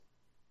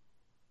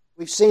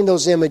We've seen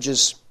those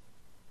images.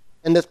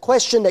 And the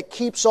question that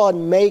keeps on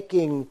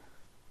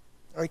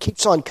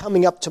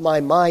coming up to my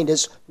mind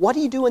is, what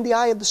do you do in the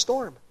eye of the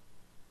storm?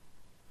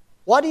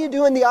 What do you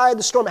do in the eye of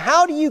the storm?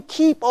 How do you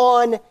keep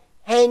on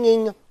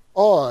hanging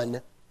on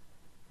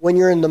when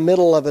you're in the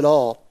middle of it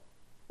all?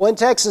 Well, in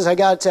Texas, I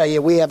got to tell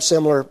you, we have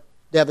similar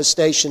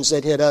devastations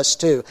that hit us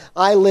too.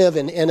 I live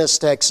in Ennis,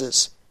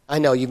 Texas. I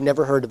know you've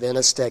never heard of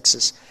Ennis,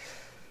 Texas.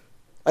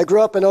 I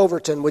grew up in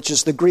Overton, which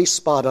is the grease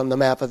spot on the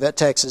map of that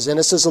Texas.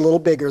 Ennis is a little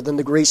bigger than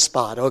the grease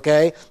spot,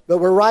 okay? But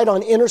we're right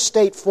on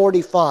Interstate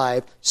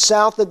 45,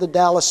 south of the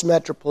Dallas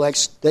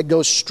Metroplex, that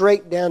goes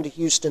straight down to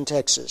Houston,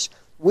 Texas.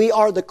 We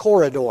are the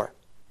corridor.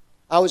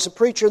 I was a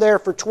preacher there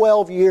for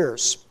 12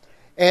 years.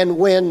 And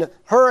when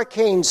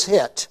hurricanes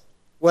hit,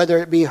 whether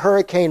it be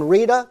Hurricane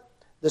Rita,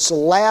 this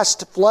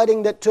last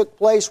flooding that took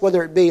place,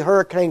 whether it be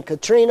Hurricane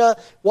Katrina,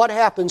 what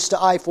happens to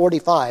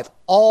I-45?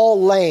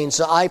 All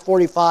lanes of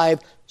I-45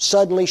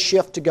 suddenly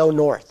shift to go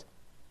north.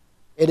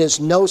 It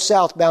is no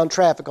southbound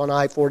traffic on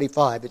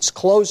I-45. It's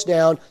closed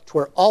down to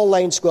where all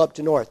lanes go up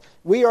to north.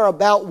 We are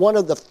about one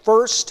of the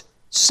first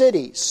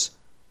cities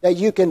that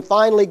you can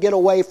finally get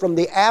away from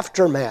the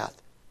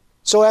aftermath.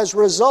 So as a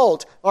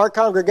result, our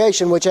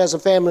congregation, which has a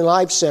family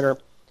life center,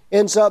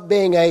 ends up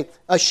being a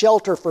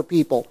shelter for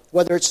people,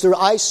 whether it's through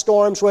ice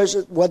storms,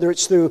 whether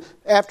it's through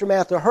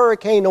aftermath of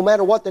hurricane, no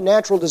matter what the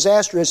natural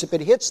disaster is. If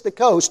it hits the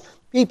coast,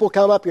 people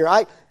come up here.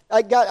 I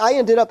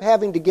ended up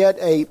having to get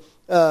a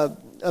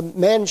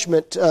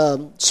management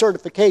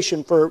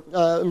certification for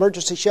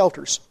emergency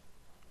shelters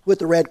with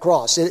the Red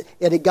Cross. It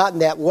had gotten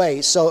that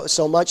way,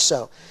 so much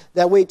so,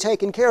 that we'd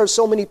taken care of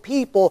so many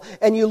people.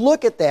 And you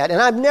look at that, and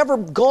I've never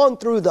gone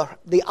through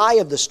the eye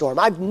of the storm.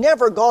 I've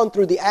never gone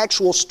through the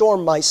actual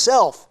storm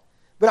myself,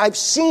 but I've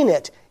seen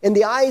it in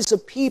the eyes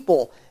of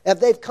people as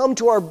they've come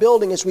to our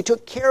building as we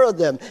took care of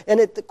them. And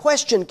the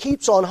question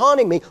keeps on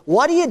haunting me,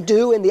 what do you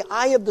do in the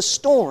eye of the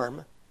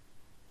storm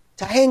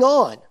to hang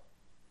on?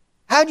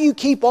 How do you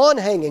keep on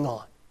hanging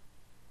on?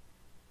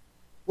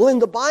 Well, in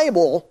the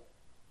Bible,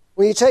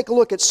 when you take a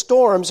look at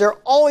storms, they're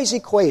always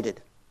equated.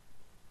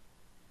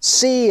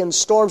 Sea and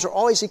storms are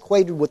always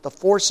equated with the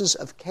forces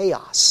of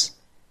chaos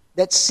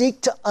that seek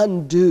to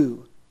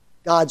undo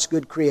God's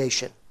good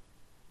creation.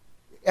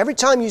 Every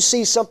time you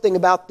see something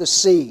about the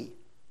sea,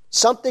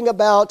 something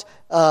about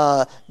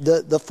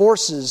the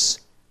forces,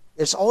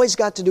 it's always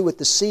got to do with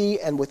the sea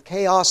and with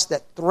chaos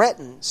that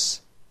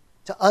threatens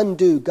to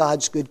undo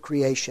God's good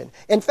creation.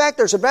 In fact,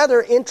 there's a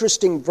rather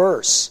interesting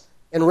verse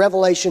in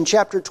Revelation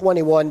chapter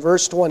 21,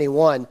 verse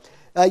 21.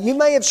 You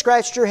may have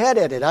scratched your head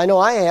at it. I know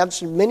I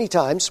have many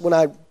times when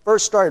I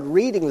first started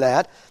reading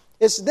that.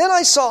 It's, "Then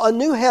I saw a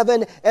new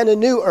heaven and a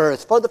new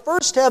earth, for the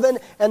first heaven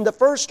and the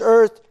first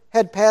earth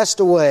had passed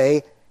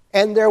away,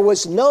 and there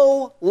was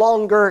no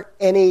longer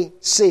any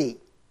sea."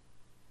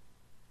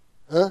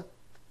 Huh?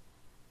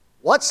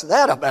 What's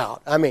that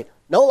about? I mean,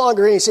 no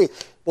longer any sea.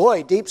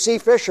 Boy, deep sea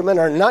fishermen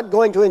are not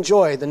going to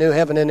enjoy the new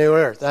heaven and new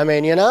earth. I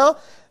mean,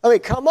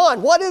 come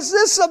on, what is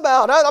this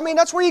about? I mean,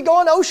 that's where you go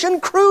on ocean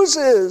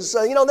cruises.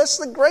 That's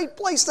the great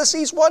place. The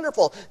sea's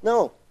wonderful.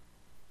 No.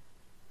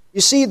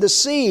 You see, the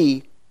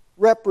sea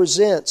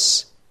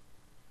represents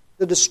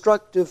the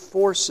destructive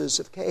forces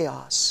of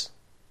chaos.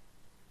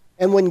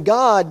 And when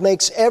God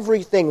makes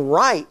everything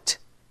right,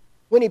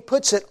 when He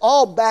puts it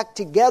all back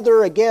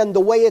together again the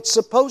way it's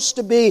supposed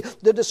to be,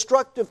 the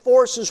destructive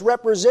forces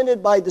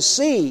represented by the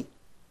sea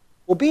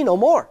will be no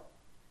more.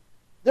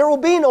 There will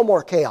be no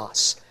more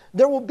chaos.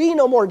 There will be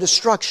no more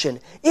destruction.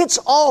 It's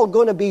all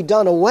going to be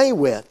done away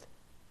with.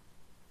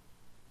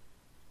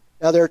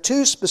 Now, there are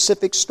two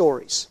specific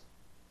stories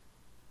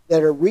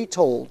that are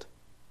retold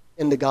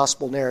in the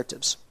gospel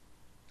narratives.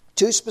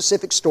 Two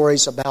specific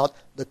stories about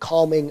the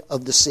calming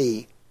of the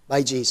sea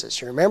by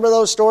Jesus. You remember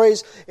those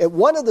stories?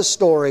 One of the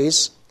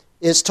stories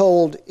is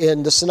told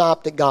in the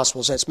synoptic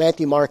gospels. That's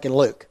Matthew, Mark, and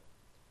Luke.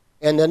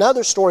 And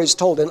another story is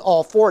told in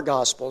all four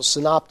gospels,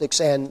 synoptics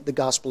and the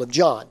Gospel of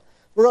John.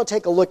 We're going to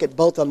take a look at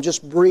both of them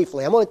just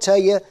briefly. I'm going to tell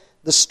you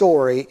the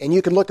story, and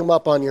you can look them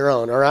up on your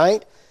own, all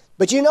right?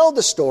 But you know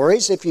the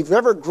stories. If you've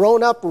ever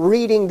grown up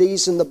reading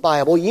these in the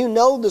Bible, you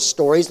know the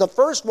stories. The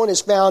first one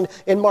is found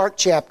in Mark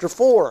chapter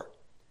 4.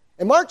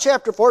 And Mark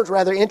chapter 4 is a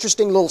rather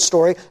interesting little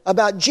story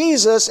about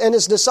Jesus and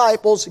His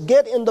disciples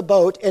get in the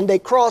boat and they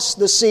cross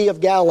the Sea of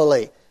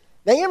Galilee.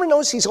 Now, you ever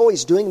notice He's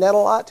always doing that a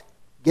lot?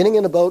 Getting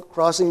in a boat,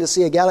 crossing the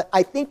Sea of Galilee.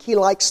 I think He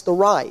likes the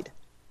ride.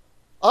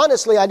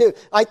 Honestly, I do.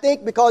 I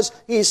think because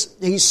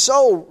he's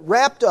so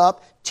wrapped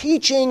up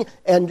teaching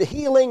and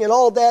healing and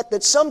all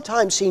that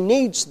sometimes He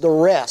needs the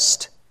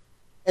rest.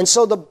 And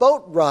so the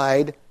boat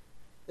ride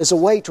is a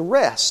way to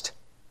rest.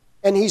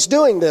 And He's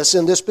doing this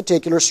in this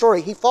particular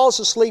story. He falls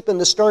asleep in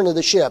the stern of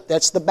the ship.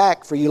 That's the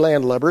back for you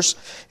landlubbers.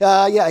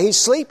 He's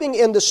sleeping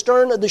in the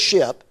stern of the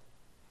ship.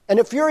 And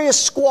a furious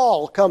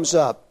squall comes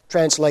up.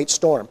 Translate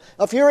storm.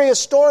 A furious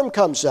storm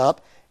comes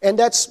up. And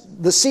that's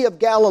the Sea of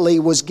Galilee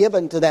was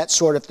given to that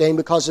sort of thing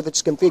because of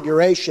its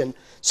configuration.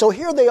 So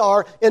here they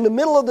are in the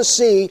middle of the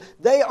sea.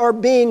 They are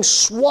being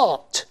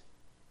swamped,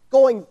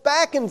 going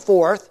back and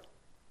forth.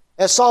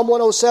 As Psalm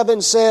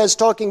 107 says,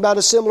 talking about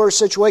a similar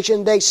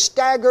situation, they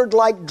staggered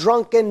like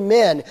drunken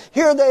men.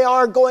 Here they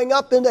are going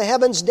up into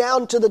heavens,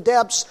 down to the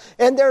depths,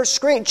 and they're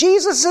screaming,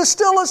 Jesus is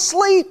still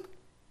asleep.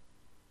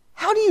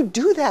 How do you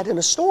do that in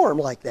a storm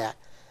like that?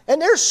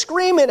 And they're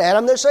screaming at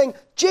him. They're saying,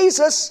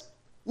 Jesus,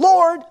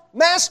 Lord,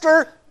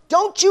 Master,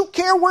 don't you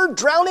care we're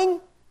drowning?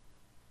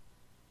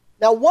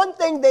 Now, one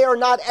thing they are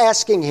not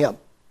asking him,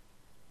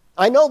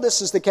 I know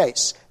this is the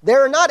case.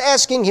 They're not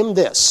asking him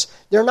this.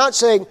 They're not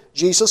saying,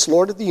 Jesus,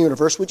 Lord of the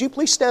universe, would you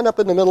please stand up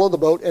in the middle of the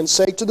boat and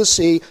say to the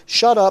sea,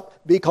 shut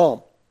up, be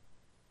calm.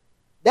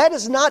 That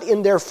is not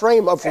in their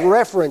frame of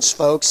reference,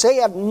 folks. They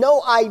have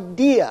no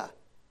idea.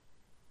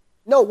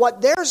 No,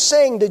 what they're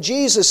saying to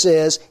Jesus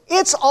is,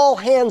 it's all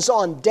hands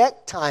on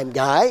deck time,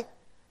 guy.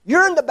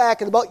 You're in the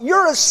back of the boat.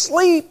 You're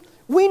asleep.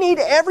 We need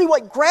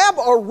everyone. Grab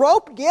a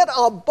rope, get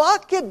a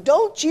bucket.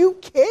 Don't you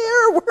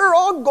care? We're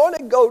all going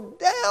to go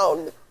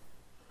down.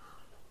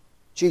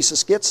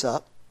 Jesus gets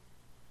up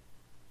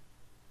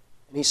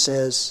and he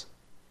says,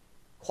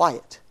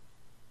 quiet,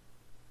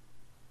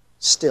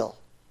 still.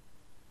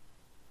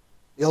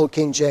 The old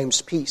King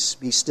James, peace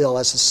be still,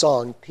 as the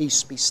song,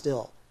 peace be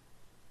still.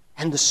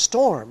 And the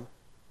storm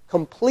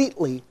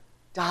completely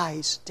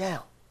dies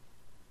down.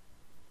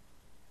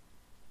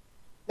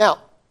 Now,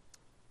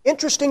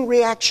 interesting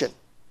reaction.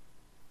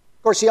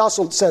 Of course, he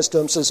also says to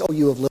him, says, oh,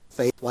 you have little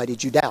faith, why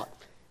did you doubt?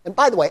 And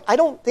by the way, I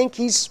don't think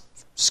he's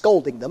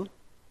scolding them,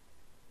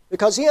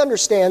 because he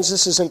understands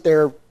this isn't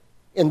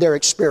in their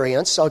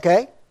experience,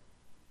 okay?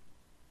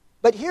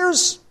 But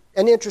here's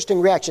an interesting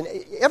reaction.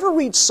 Ever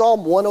read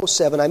Psalm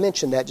 107? I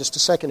mentioned that just a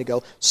second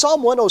ago.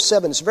 Psalm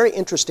 107 is a very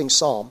interesting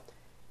psalm.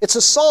 It's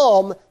a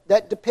psalm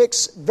that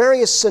depicts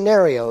various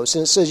scenarios,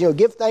 and it says,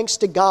 give thanks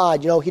to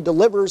God. He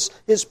delivers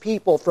his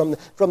people from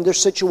their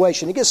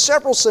situation. He gives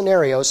several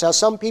scenarios, how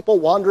some people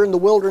wander in the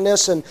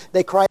wilderness and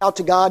they cry out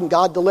to God and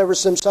God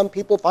delivers them. Some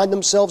people find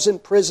themselves in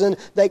prison.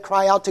 They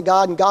cry out to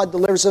God and God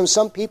delivers them.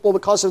 Some people,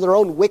 because of their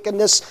own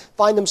wickedness,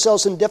 find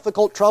themselves in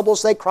difficult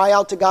troubles. They cry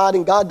out to God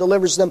and God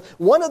delivers them.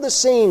 One of the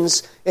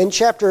scenes in in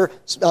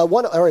Psalm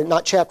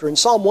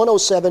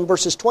 107,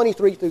 verses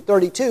 23 through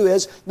 32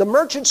 is the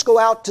merchants go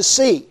out to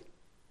sea.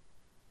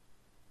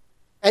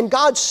 And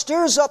God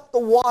stirs up the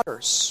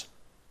waters.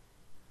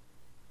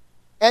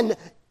 And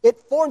it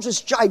forms this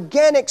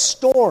gigantic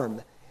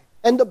storm.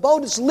 And the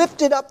boat is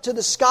lifted up to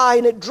the sky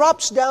and it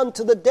drops down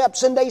to the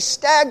depths. And they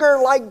stagger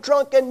like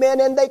drunken men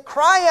and they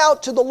cry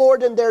out to the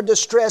Lord in their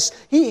distress.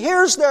 He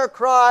hears their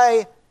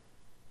cry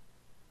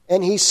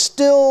and he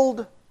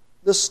stilled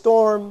the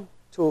storm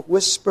to a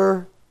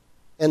whisper,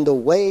 and the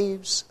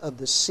waves of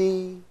the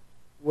sea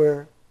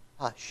were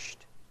hushed.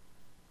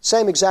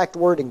 Same exact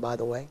wording, by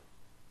the way.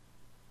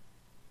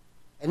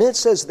 And then it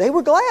says they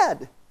were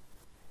glad.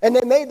 And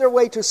they made their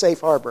way to a safe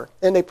harbor.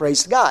 And they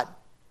praised God.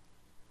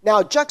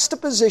 Now,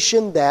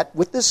 juxtaposition that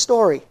with this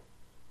story.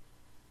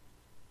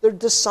 Their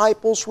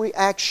disciples'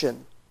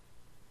 reaction.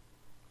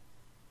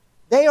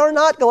 They are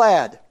not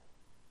glad.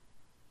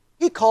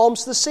 He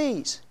calms the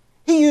seas.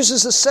 He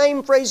uses the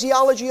same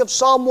phraseology of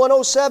Psalm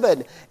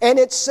 107. And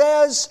it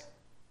says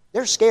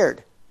they're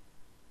scared.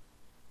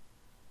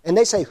 And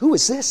they say, who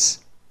is this?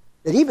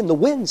 That even the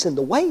winds and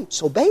the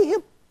waves obey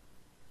him?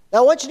 Now,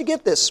 I want you to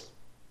get this.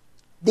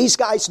 These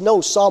guys know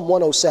Psalm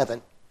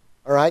 107,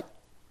 all right?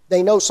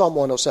 They know Psalm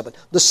 107.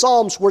 The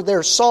Psalms were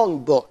their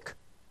song book.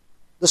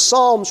 The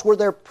Psalms were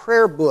their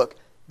prayer book.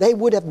 They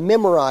would have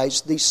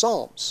memorized these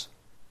Psalms,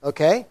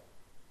 okay?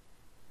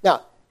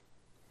 Now,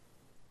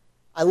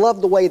 I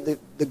love the way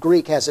the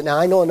Greek has it. Now,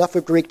 I know enough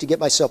of Greek to get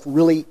myself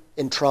really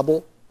in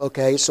trouble,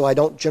 okay? So I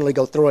don't generally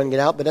go throwing it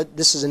out, but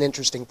this is an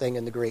interesting thing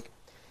in the Greek.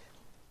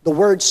 The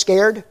word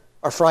scared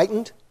or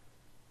frightened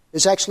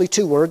is actually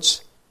two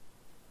words.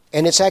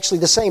 And it's actually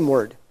the same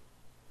word,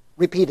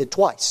 repeated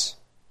twice.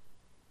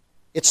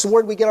 It's the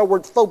word we get our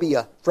word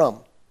phobia from,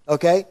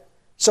 okay?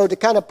 So to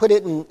kind of put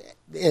it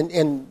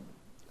in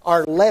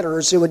our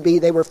letters, it would be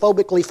they were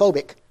phobically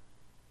phobic.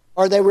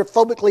 Or they were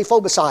phobically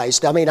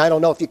phobicized. I mean, I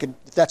don't know if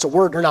that's a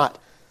word or not.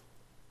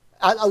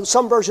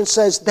 Some version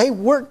says they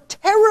were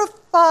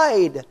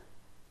terrified.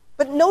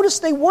 But notice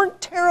they weren't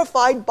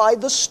terrified by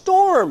the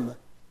storm.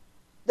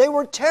 They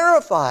were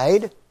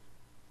terrified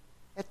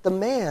at the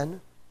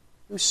man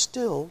who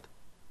stilled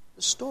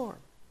the storm.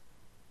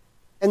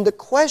 And the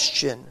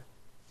question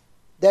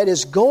that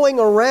is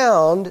going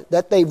around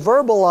that they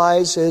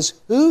verbalize is,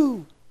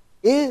 who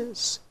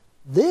is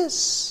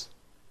this?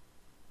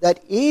 That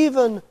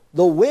even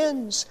the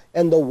winds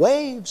and the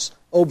waves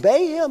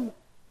obey him.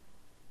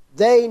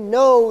 They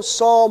know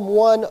Psalm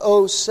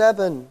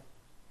 107.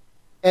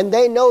 And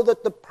they know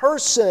that the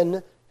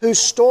person who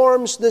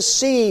storms the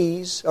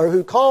seas, or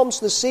who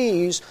calms the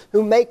seas,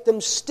 who make them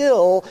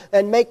still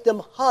and make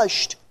them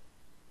hushed,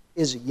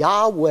 is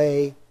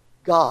Yahweh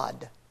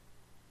God.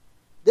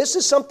 This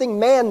is something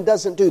man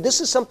doesn't do.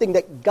 This is something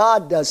that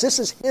God does. This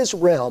is his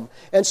realm.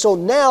 And so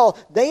now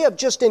they have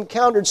just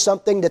encountered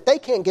something that they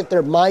can't get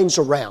their minds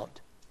around.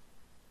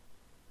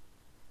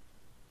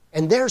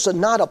 And there's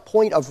not a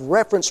point of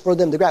reference for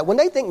them to grab. When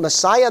they think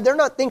Messiah, they're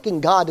not thinking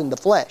God in the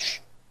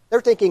flesh.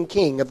 They're thinking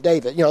King of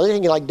David. They're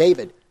thinking like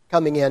David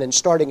coming in and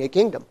starting a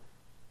kingdom.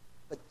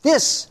 But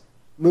this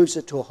moves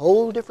it to a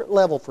whole different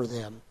level for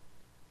them.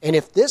 And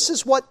if this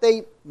is what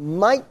they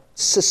might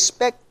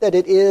suspect that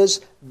it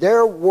is,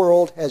 their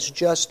world has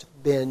just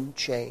been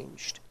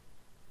changed.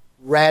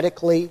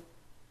 Radically,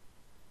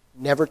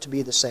 never to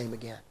be the same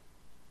again.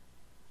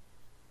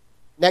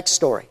 Next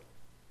story.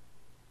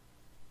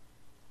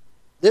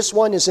 This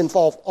one is in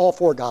all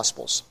four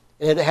Gospels.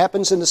 And it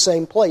happens in the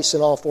same place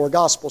in all four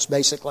Gospels,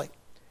 basically.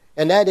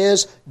 And that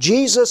is,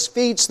 Jesus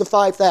feeds the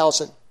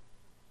 5,000.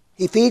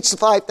 He feeds the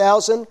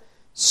 5,000,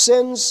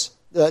 sends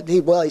the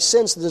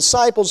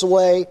disciples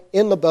away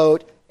in the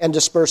boat, and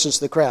disperses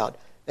the crowd.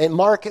 And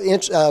Mark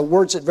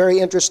words it very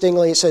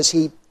interestingly. It says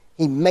he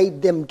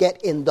made them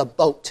get in the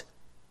boat.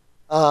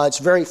 It's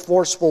very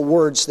forceful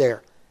words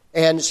there.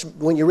 And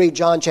when you read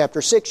John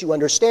chapter 6, you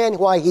understand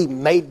why he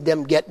made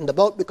them get in the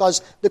boat,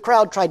 because the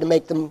crowd tried to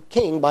make them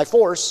king by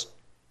force.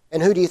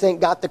 And who do you think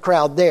got the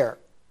crowd there?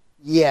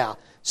 Yeah.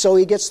 So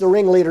he gets the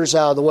ringleaders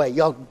out of the way.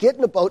 Y'all get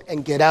in the boat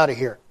and get out of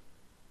here.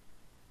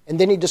 And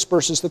then he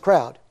disperses the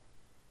crowd.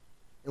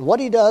 And what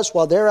he does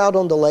while they're out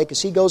on the lake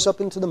is he goes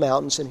up into the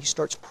mountains and he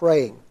starts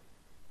praying.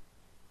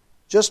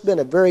 Just been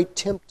a very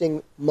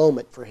tempting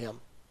moment for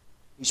him.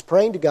 He's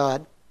praying to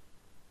God.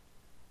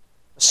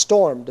 A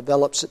storm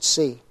develops at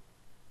sea.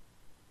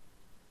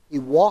 He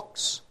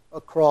walks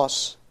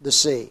across the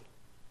sea.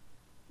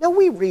 Now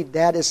we read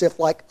that as if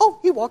like, oh,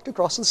 he walked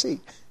across the sea.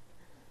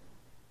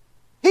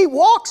 He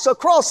walks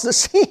across the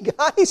sea,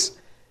 guys.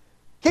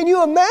 Can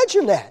you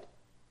imagine that?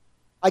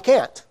 I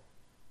can't.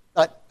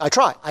 I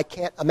try. I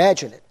can't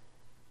imagine it.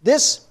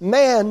 This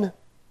man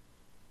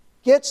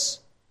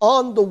gets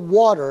on the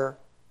water,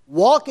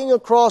 walking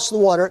across the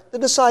water. The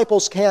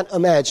disciples can't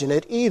imagine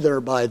it either,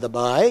 by the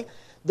by.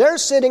 They're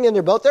sitting in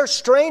their boat. They're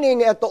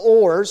straining at the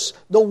oars.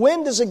 The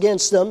wind is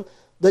against them.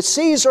 The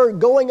seas are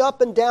going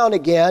up and down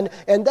again.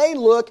 And they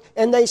look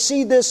and they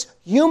see this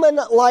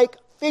human-like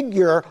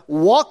figure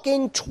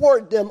walking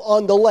toward them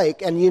on the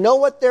lake. And you know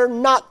what they're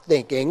not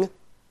thinking?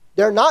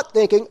 They're not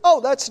thinking,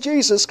 oh, that's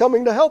Jesus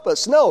coming to help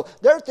us. No,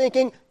 they're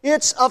thinking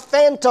it's a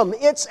phantom,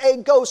 it's a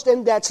ghost,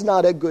 and that's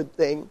not a good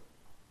thing.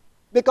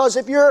 Because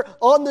if you're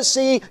on the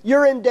sea,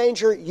 you're in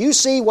danger, you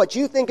see what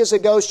you think is a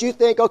ghost, you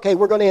think, okay,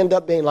 we're going to end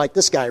up being like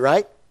this guy,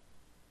 right?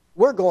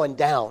 We're going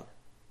down.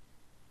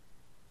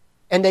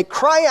 And they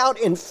cry out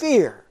in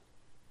fear.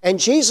 And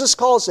Jesus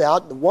calls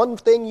out, the one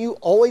thing you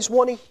always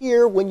want to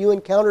hear when you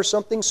encounter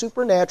something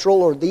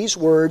supernatural are these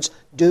words,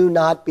 do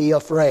not be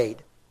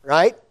afraid,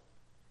 right?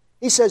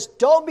 He says,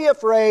 don't be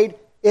afraid,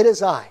 it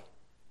is I.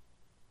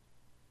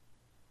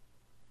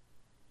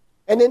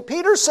 And then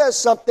Peter says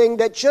something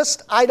that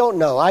just, I don't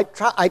know. I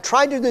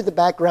tried to do the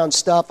background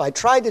stuff. I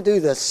tried to do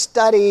the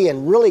study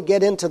and really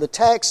get into the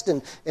text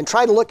and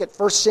try to look at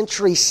first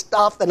century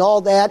stuff and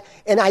all that.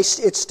 And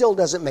it still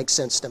doesn't make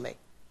sense to me.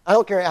 I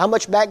don't care how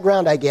much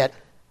background I get.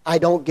 I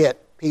don't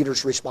get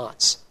Peter's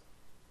response.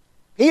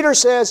 Peter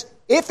says,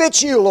 if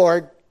it's you,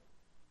 Lord,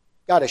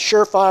 got a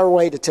surefire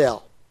way to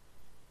tell.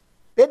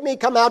 Bid me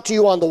come out to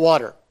you on the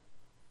water.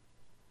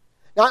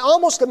 Now, I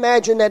almost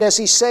imagine that as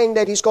he's saying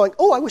that, he's going,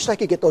 oh, I wish I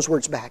could get those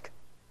words back.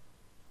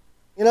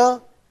 You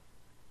know?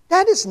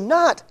 That is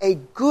not a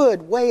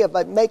good way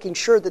of making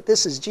sure that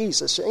this is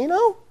Jesus, you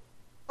know?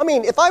 I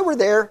mean, if I were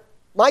there,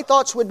 my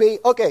thoughts would be,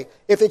 okay,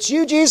 if it's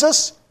you,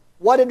 Jesus,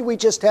 what did we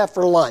just have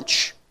for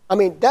lunch? I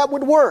mean, that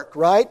would work,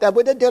 right? That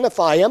would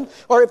identify him.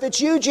 Or if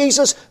it's you,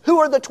 Jesus, who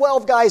are the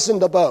 12 guys in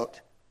the boat?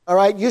 All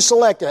right, you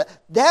select it.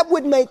 That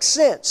would make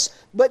sense.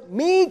 But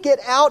me get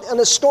out in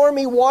a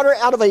stormy water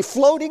out of a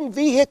floating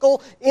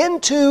vehicle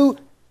into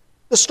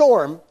the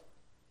storm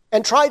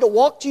and try to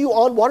walk to you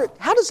on water,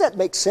 how does that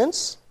make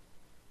sense?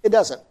 It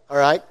doesn't, all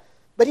right?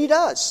 But he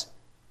does.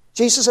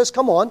 Jesus says,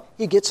 come on.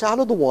 He gets out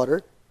of the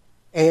water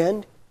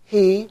and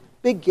he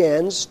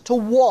begins to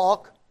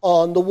walk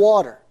on the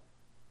water.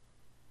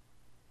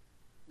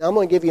 Now I'm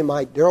going to give you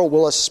my Darrell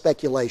Willis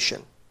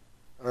speculation,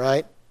 all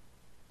right?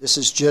 This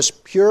is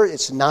just pure,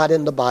 it's not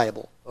in the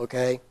Bible,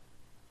 okay?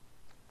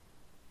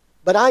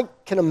 But I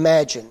can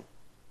imagine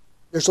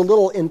there's a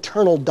little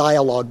internal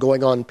dialogue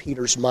going on in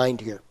Peter's mind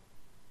here.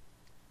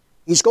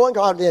 He's going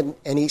out in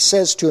and he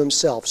says to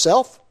himself,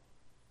 Self,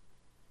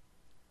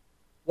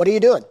 what are you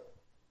doing?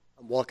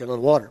 I'm walking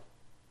on water.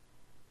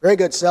 Very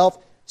good, Self.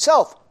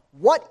 Self,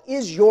 what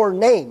is your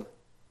name?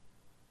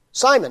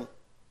 Simon.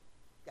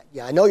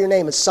 Yeah, I know your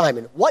name is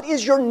Simon. What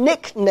is your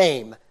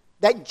nickname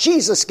that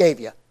Jesus gave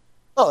you?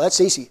 Oh,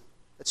 that's easy.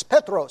 It's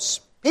Petros,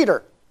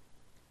 Peter.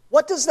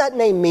 What does that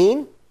name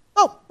mean?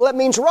 Oh, well, that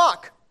means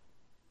rock.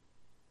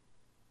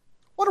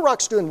 What do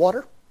rocks do in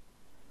water?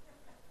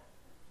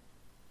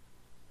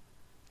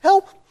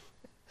 Help.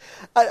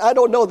 I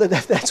don't know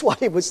that that's what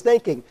he was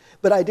thinking,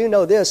 but I do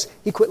know this.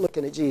 He quit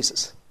looking at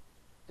Jesus,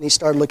 and he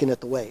started looking at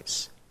the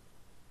waves.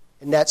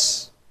 And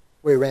that's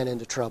where he ran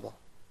into trouble.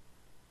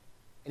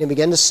 And he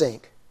began to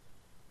sink.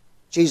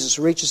 Jesus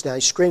reaches down.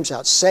 He screams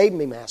out, Save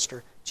me,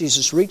 Master.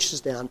 Jesus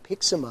reaches down,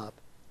 picks him up,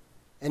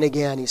 and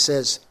again he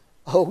says,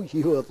 "Oh,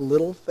 you of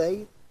little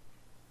faith,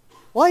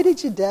 why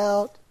did you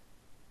doubt?"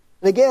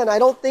 And again, I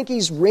don't think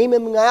he's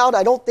reaming him out.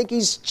 I don't think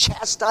he's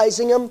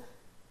chastising him.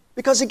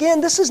 Because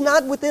again, this is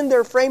not within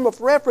their frame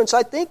of reference.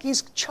 I think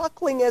he's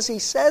chuckling as he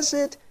says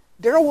it.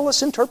 Darrell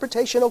Willis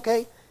interpretation,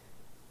 okay?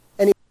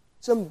 And he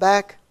brings him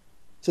back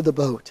to the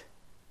boat.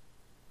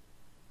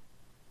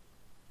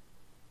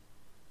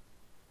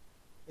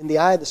 In the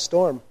eye of the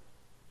storm,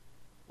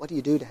 what do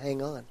you do to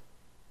hang on?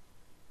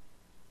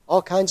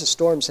 All kinds of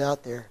storms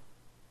out there.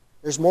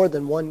 There's more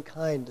than one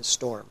kind of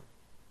storm.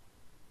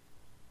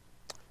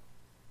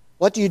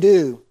 What do you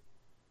do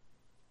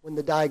when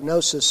the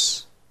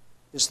diagnosis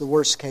is the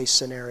worst case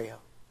scenario?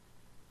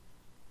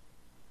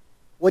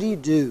 What do you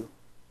do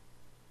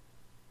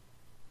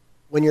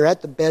when you're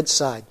at the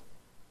bedside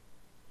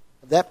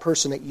of that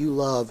person that you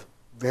love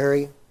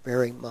very,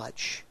 very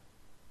much,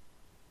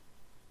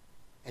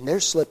 and they're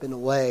slipping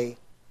away,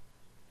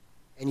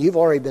 and you've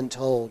already been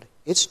told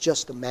it's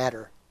just a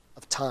matter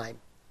of time?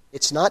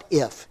 It's not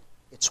if,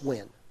 it's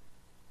when.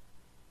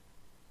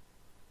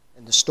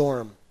 And the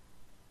storm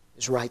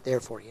is right there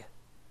for you.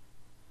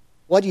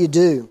 What do you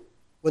do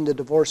when the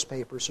divorce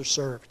papers are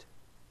served?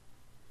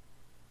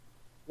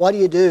 What do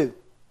you do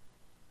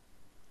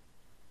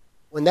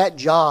when that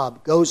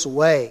job goes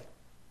away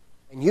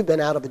and you've been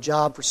out of a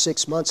job for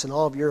 6 months and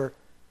all of your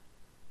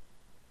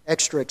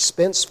extra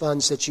expense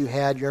funds that you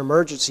had, your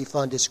emergency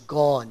fund, is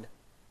gone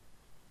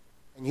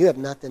and you have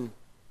nothing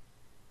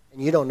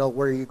and you don't know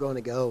where you're going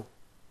to go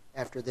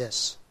after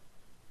this?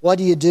 What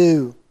do you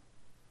do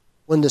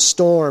when the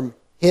storm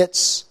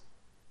hits?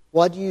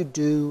 What do you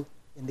do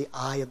in the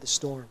eye of the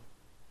storm?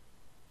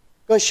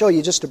 I'm going to show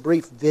you just a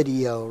brief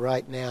video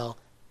right now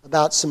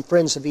about some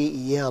friends of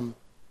EEM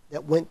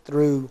that went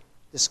through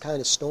this kind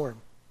of storm.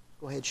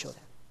 Go ahead, show that.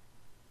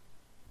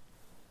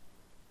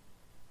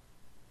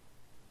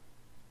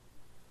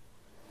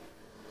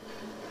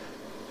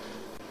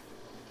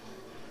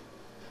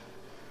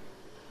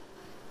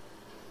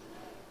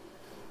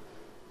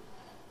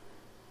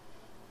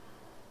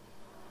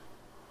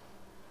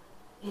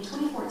 In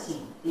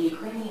 2014, the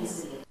Ukrainian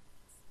city of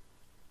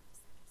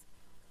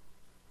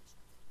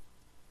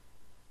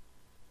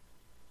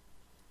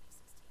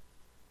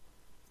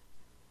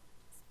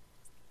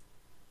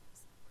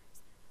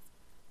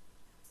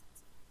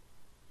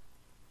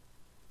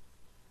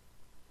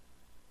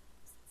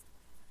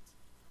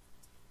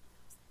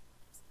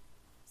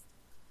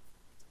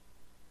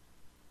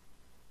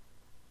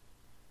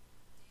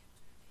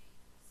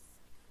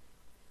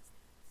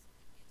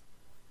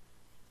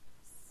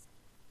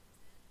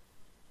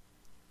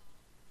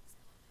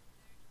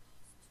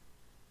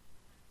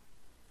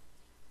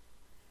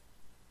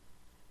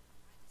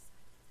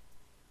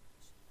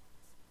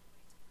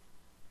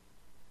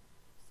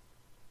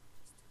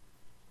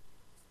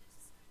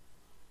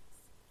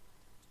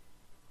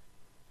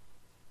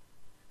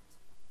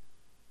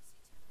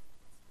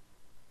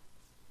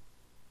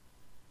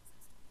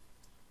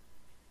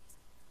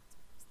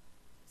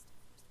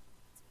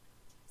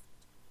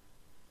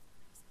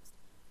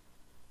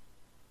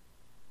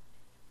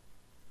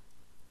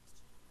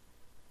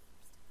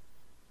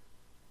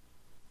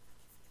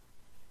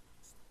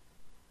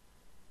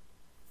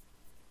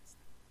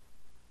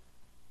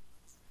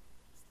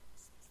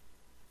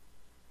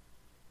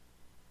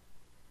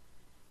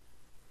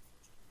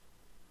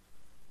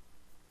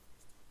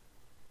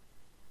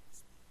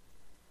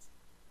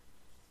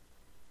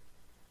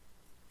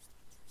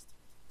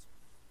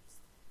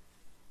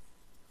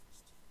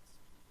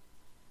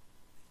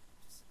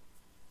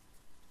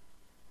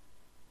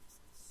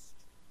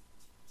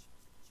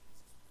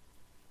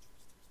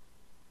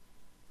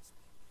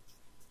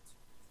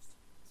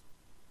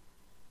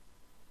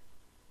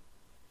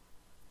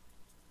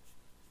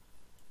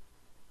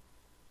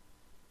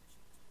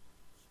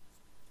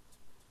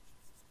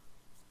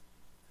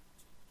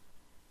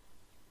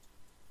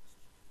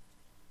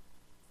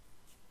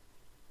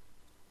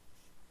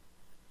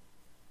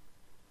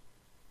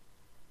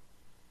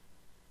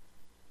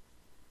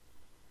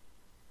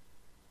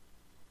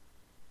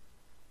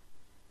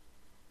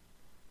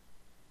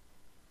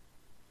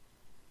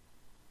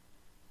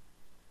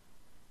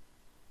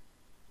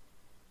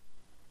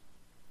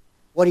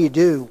What do you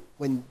do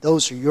when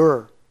those are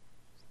your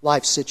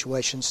life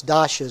situations?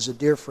 Dasha is a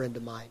dear friend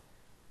of mine.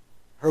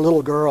 Her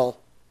little girl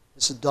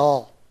is a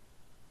doll.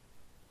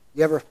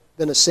 You ever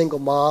been a single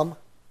mom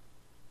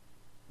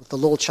with a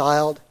little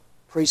child,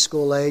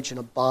 preschool age, and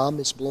a bomb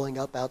is blowing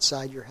up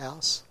outside your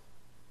house?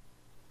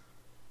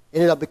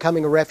 Ended up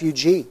becoming a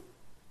refugee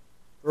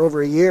for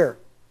over a year.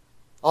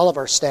 All of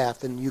our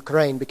staff in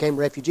Ukraine became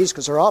refugees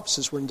because our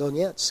offices were in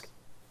Donetsk.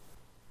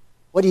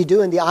 What do you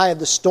do in the eye of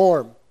the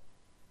storm?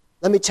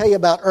 Let me tell you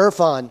about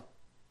Irfan.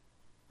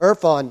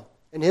 Irfan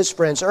and his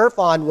friends.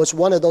 Irfan was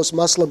one of those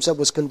Muslims that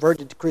was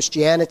converted to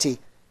Christianity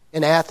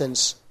in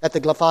Athens at the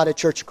Glafada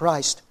Church of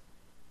Christ.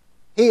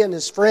 He and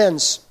his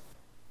friends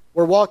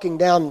were walking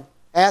down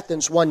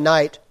Athens one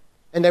night,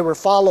 and they were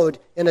followed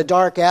in a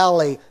dark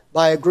alley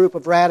by a group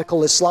of radical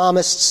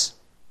Islamists.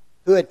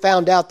 who had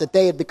found out that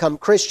they had become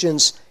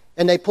Christians,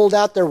 and they pulled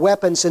out their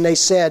weapons and they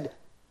said,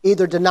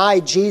 either deny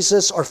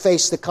Jesus or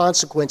face the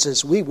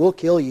consequences. We will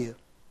kill you.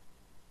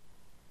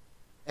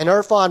 And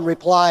Irfan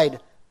replied,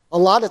 a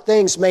lot of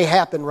things may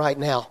happen right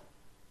now,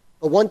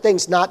 but one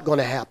thing's not going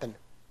to happen.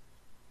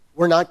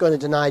 We're not going to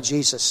deny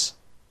Jesus.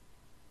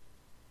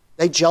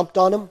 They jumped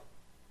on him.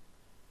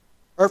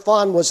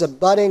 Irfan was a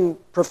budding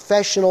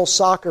professional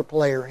soccer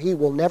player. He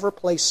will never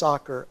play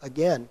soccer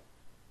again.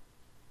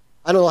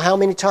 I don't know how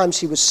many times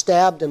he was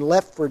stabbed and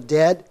left for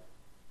dead.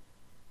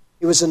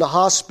 He was in the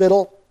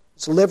hospital.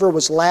 His liver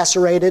was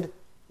lacerated,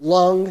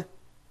 lung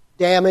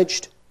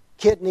damaged,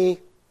 kidney.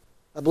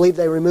 I believe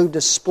they removed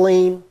his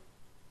spleen.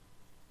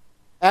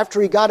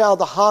 After he got out of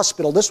the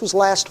hospital, this was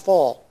last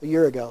fall, a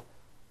year ago.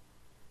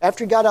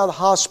 After he got out of the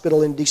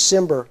hospital in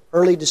December,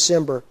 early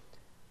December,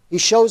 he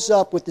shows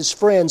up with his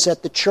friends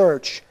at the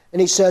church and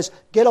he says,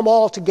 get them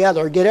all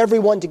together, get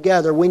everyone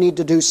together, we need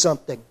to do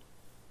something.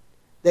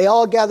 They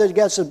all gathered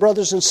together and said,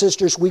 brothers and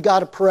sisters, we got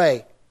to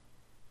pray.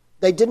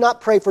 They did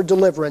not pray for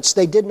deliverance.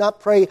 They did not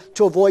pray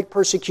to avoid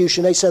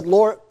persecution. They said,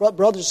 Lord,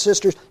 brothers and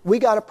sisters, we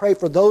got to pray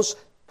for those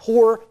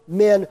poor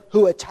men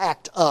who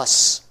attacked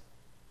us.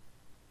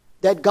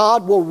 That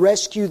God will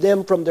rescue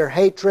them from their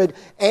hatred,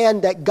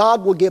 and that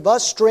God will give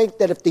us strength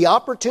that if the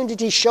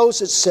opportunity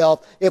shows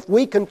itself, if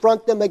we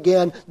confront them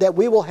again, that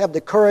we will have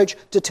the courage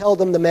to tell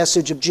them the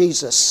message of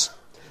Jesus.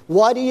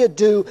 What do you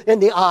do in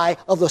the eye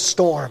of the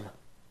storm?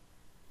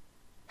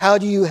 How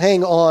do you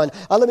hang on?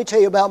 Let me tell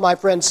you about my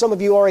friend. Some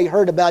of you already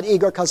heard about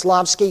Igor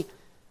Kozlovsky.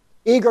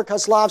 Igor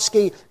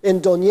Kozlovsky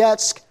in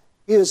Donetsk.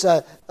 He was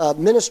a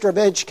minister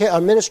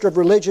of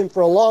religion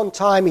for a long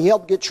time. He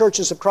helped get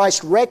Churches of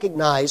Christ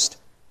recognized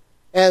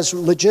as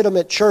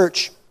legitimate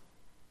church.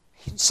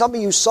 Some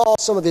of you saw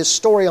some of his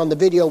story on the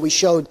video we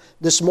showed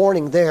this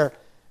morning there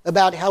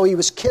about how he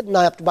was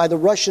kidnapped by the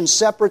Russian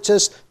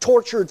separatists,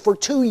 tortured for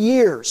 2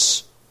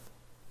 years,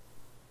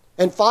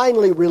 and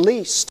finally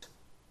released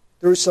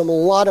through a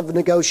lot of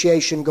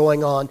negotiation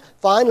going on.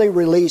 Finally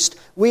released.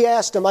 We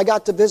asked him, I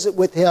got to visit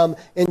with him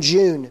in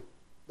June,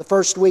 the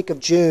first week of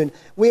June.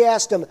 We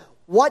asked him,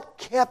 what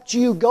kept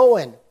you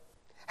going?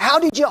 How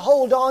did you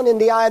hold on in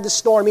the eye of the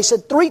storm? He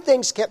said, 3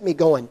 things kept me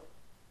going.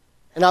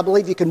 And I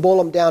believe you can boil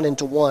them down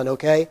into one,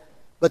 okay?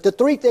 But the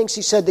 3 things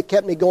he said that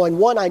kept me going.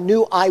 1, I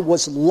knew I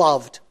was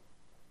loved.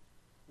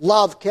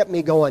 Love kept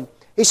me going.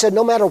 He said,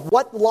 no matter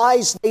what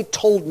lies they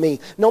told me,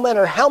 no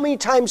matter how many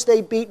times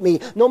they beat me,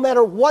 no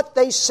matter what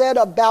they said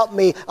about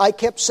me, I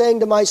kept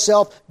saying to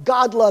myself,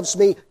 God loves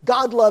me,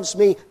 God loves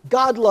me,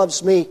 God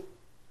loves me.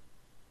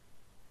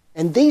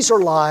 And these are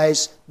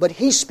lies, but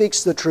He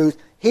speaks the truth.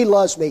 He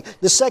loves me.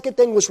 The second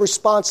thing was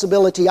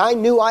responsibility. I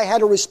knew I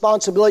had a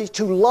responsibility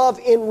to love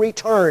in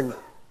return.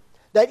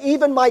 That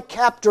even my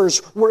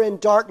captors were in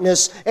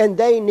darkness and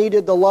they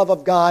needed the love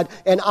of God,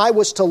 and I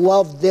was to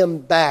love them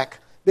back.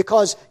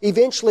 Because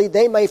eventually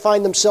they may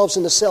find themselves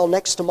in the cell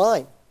next to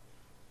mine.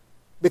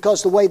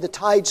 Because the way the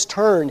tides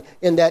turn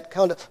in that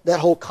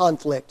whole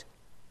conflict.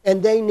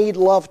 And they need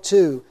love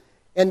too.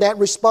 And that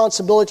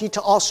responsibility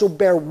to also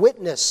bear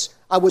witness.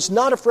 I was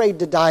not afraid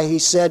to die, he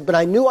said, but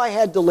I knew I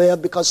had to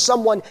live because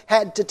someone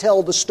had to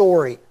tell the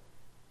story.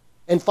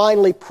 And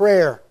finally,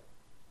 prayer.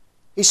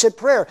 He said,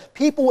 prayer.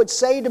 People would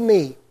say to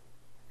me,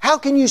 how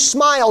can you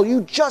smile?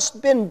 You've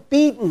just been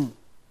beaten.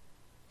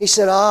 He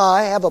said,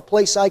 I have a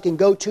place I can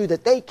go to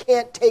that they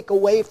can't take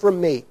away from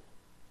me.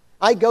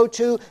 I go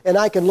to and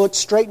I can look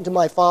straight into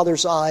my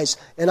Father's eyes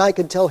and I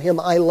can tell Him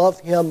I love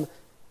Him.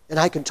 And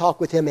I can talk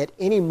with Him at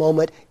any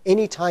moment,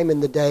 any time in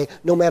the day.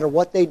 No matter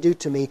what they do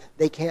to me,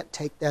 they can't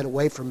take that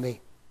away from me.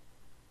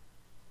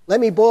 Let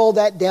me boil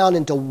that down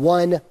into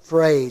one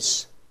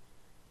phrase.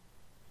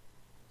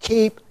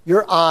 Keep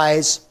your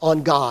eyes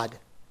on God.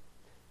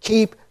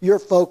 Keep your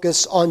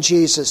focus on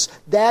Jesus.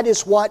 That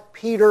is what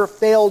Peter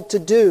failed to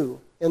do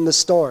in the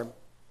storm.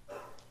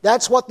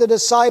 That's what the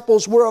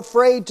disciples were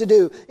afraid to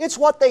do. It's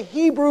what the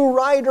Hebrew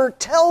writer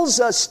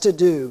tells us to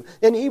do.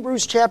 In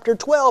Hebrews chapter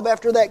 12,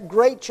 after that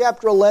great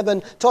chapter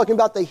 11, talking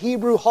about the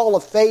Hebrew hall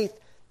of faith,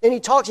 and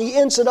he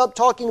ends it up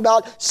talking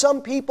about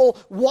some people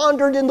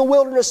wandered in the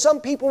wilderness,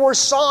 some people were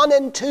sawn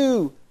in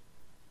two,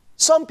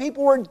 some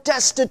people were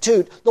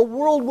destitute. The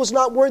world was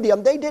not worthy of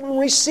them. They didn't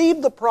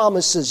receive the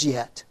promises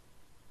yet.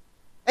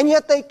 And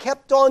yet they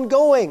kept on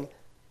going.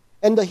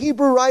 And the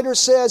Hebrew writer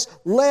says,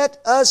 let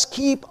us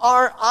keep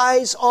our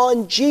eyes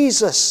on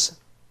Jesus,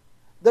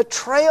 the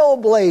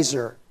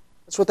trailblazer.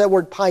 That's what that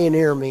word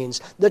pioneer means.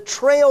 The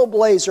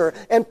trailblazer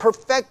and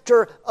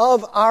perfecter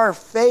of our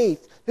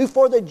faith, who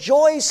for the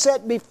joy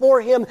set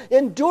before Him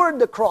endured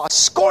the cross,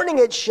 scorning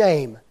its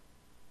shame.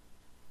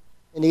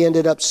 And He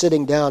ended up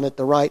sitting down at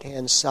the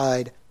right-hand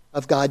side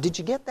of God. Did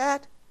you get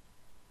that?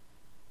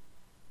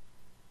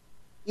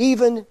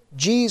 Even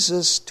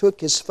Jesus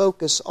took His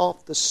focus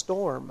off the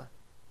storm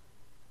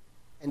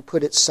and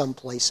put it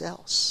someplace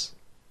else,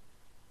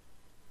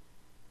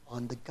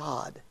 on the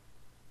God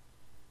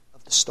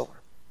of the storm.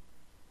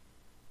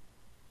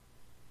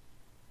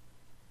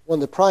 One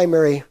of the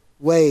primary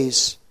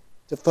ways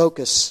to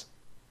focus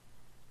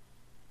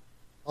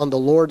on the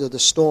Lord of the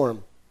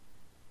storm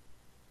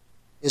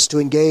is to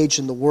engage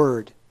in the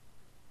Word.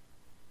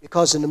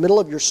 Because in the middle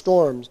of your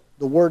storms,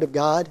 the Word of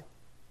God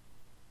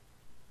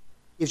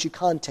gives you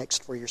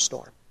context for your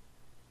storm.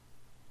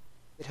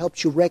 It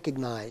helps you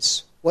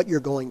recognize what you're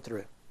going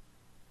through.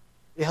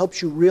 It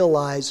helps you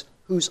realize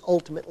who's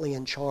ultimately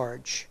in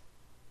charge.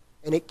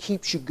 And it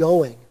keeps you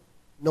going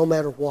no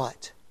matter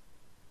what.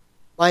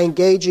 By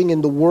engaging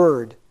in the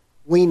Word,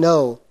 we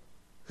know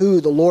who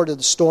the Lord of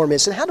the storm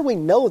is. And how do we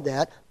know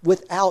that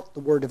without the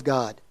Word of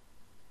God?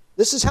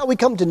 This is how we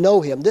come to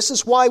know Him. This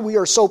is why we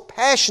are so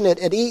passionate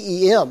at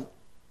EEM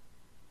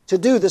to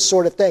do this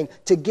sort of thing,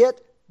 to get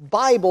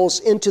Bibles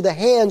into the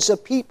hands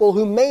of people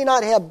who may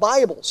not have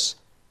Bibles,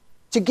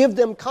 to give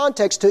them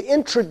context, to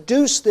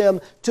introduce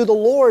them to the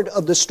Lord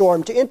of the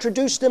storm, to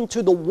introduce them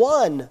to the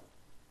one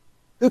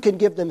who can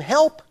give them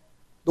help,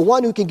 the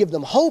one who can give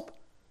them hope,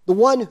 the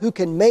one who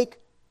can make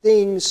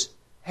things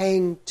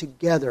hang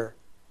together,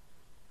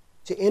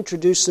 to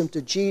introduce them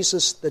to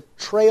Jesus, the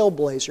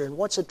trailblazer. And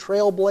what's a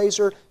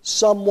trailblazer?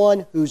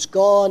 Someone who's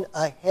gone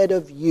ahead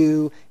of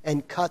you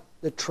and cut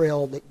the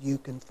trail that you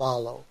can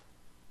follow.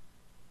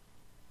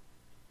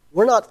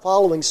 We're not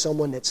following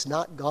someone that's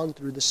not gone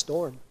through the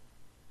storm.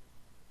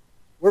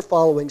 We're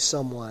following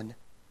someone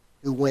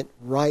who went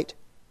right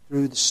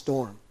through the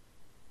storm.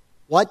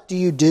 What do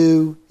you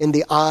do in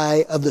the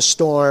eye of the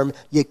storm?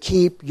 You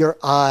keep your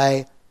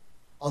eye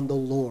on the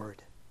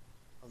Lord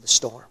of the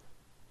storm.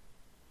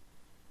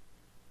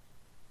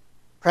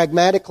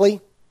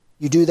 Pragmatically,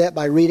 you do that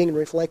by reading and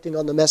reflecting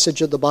on the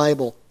message of the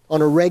Bible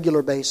on a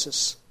regular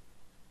basis.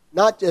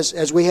 Not just,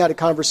 as we had a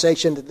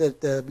conversation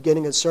at the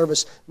beginning of the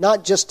service,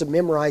 not just to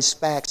memorize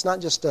facts,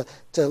 not just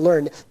to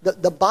learn.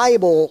 The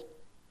Bible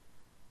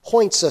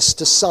points us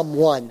to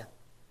someone.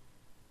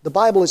 The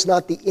Bible is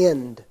not the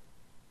end.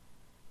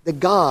 The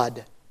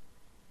God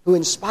who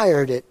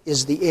inspired it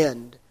is the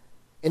end.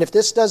 And if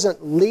this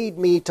doesn't lead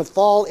me to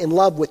fall in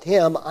love with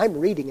Him, I'm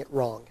reading it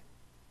wrong.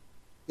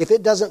 If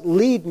it doesn't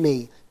lead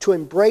me to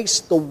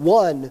embrace the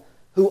one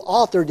who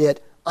authored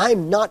it,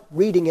 I'm not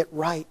reading it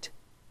right.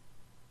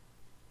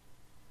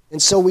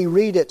 And so we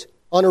read it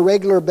on a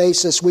regular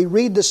basis. We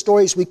read the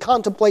stories, we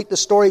contemplate the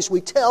stories,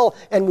 we tell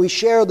and we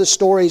share the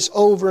stories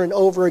over and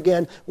over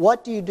again.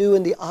 What do you do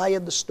in the eye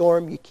of the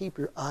storm? You keep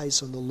your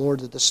eyes on the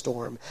Lord of the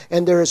storm.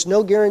 And there is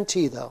no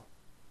guarantee, though.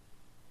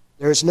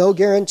 There is no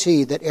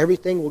guarantee that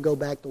everything will go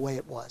back the way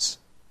it was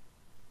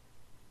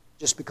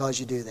just because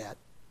you do that.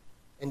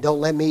 And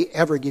don't let me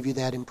ever give you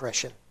that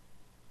impression.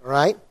 All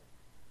right?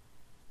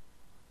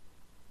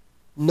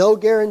 No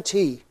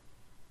guarantee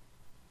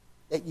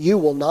that you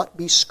will not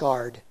be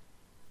scarred.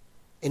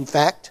 In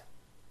fact,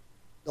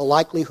 the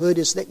likelihood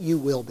is that you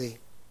will be.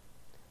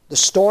 The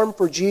storm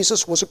for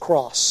Jesus was a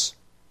cross.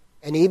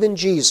 And even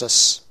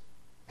Jesus,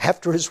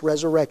 after His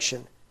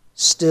resurrection,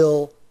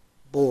 still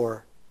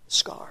bore the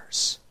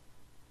scars.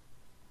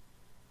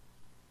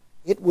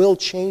 It will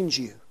change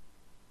you.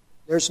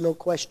 There's no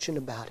question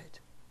about it.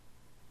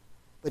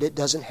 But it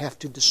doesn't have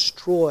to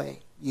destroy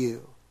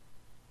you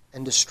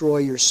and destroy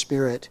your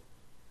spirit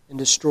and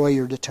destroy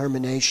your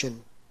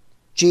determination.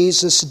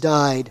 Jesus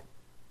died.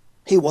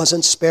 He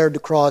wasn't spared the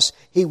cross.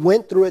 He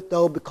went through it,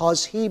 though,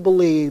 because He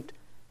believed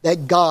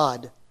that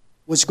God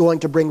was going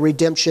to bring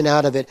redemption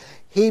out of it.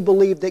 He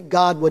believed that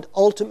God would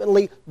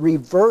ultimately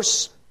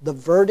reverse the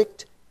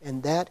verdict,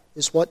 and that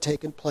is what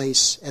taken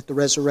place at the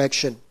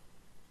resurrection.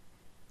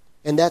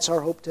 And that's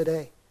our hope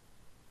today.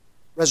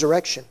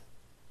 Resurrection.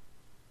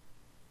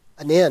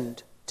 An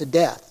end to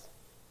death.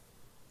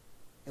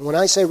 And when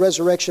I say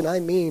resurrection, I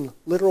mean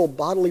literal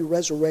bodily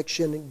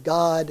resurrection.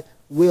 God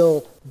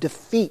will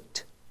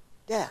defeat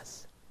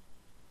death.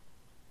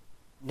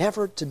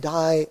 Never to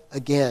die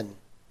again.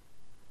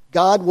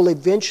 God will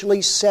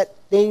eventually set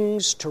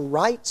things to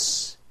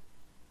rights.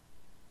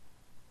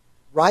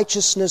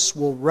 Righteousness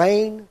will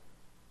reign.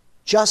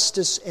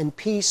 Justice and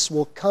peace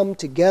will come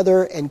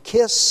together and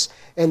kiss,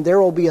 and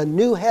there will be a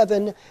new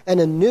heaven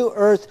and a new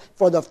earth,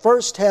 for the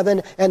first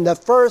heaven and the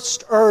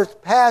first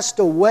earth passed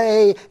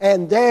away,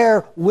 and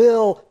there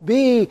will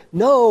be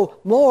no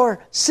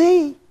more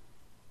sea.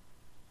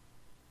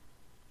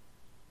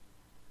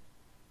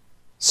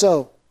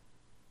 So,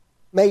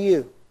 may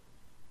you,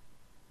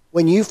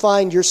 when you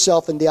find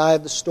yourself in the eye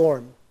of the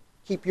storm,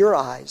 keep your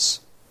eyes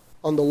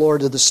on the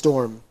Lord of the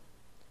storm.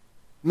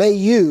 May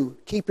you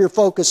keep your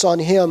focus on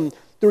Him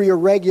through your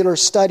regular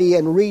study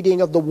and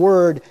reading of the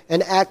Word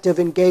and active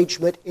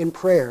engagement in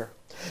prayer.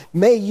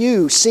 May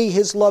you see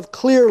His love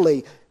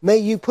clearly. May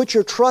you put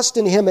your trust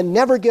in Him and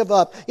never give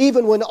up.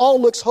 Even when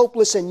all looks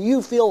hopeless and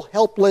you feel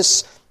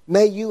helpless,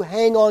 may you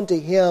hang on to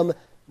Him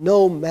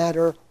no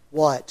matter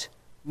what.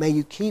 May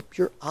you keep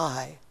your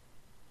eye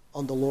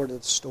on the Lord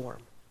of the storm.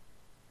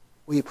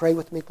 Will you pray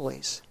with me,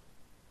 please?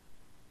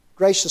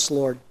 Gracious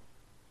Lord,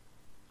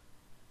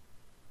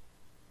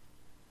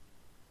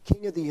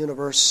 King of the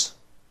universe,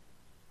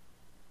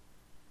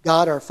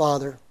 God our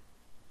Father,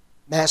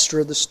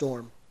 Master of the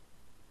storm,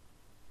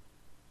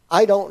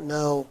 I don't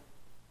know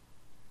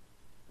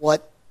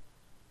what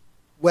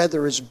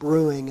weather is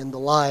brewing in the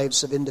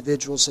lives of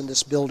individuals in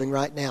this building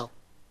right now.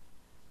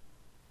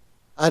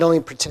 I don't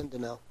even pretend to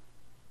know.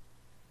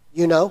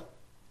 You know,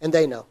 and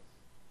they know.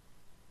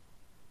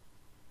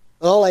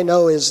 All I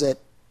know is that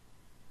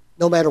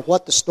no matter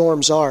what the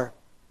storms are,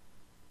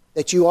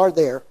 that you are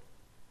there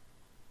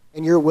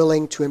and you're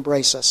willing to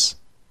embrace us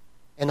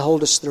and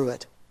hold us through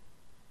it.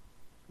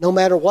 No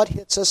matter what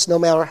hits us, no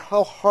matter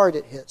how hard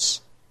it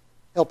hits,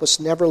 help us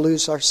never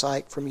lose our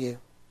sight from you.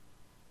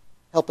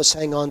 Help us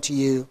hang on to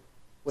you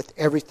with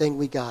everything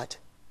we got.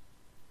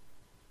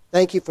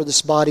 Thank you for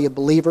this body of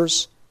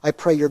believers. I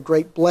pray your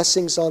great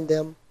blessings on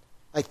them.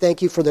 I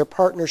thank you for their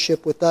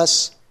partnership with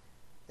us,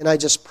 and I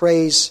just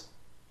praise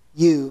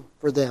you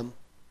for them.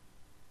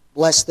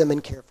 Bless them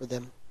and care for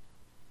them.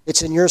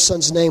 It's in your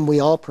Son's name we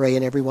all pray,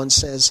 and everyone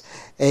says,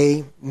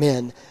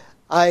 amen.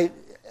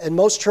 In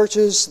most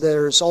churches,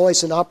 there's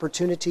always an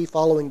opportunity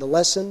following the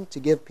lesson to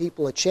give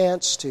people a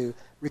chance to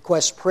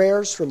request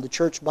prayers from the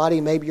church body.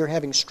 Maybe you're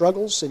having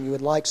struggles and you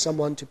would like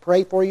someone to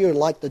pray for you, or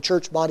like the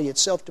church body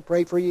itself to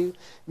pray for you.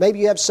 Maybe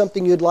you have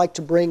something you'd like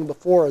to bring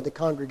before the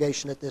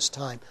congregation at this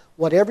time.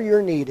 Whatever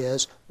your need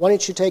is, why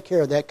don't you take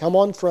care of that? Come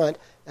on front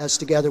as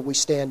together we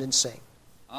stand and sing.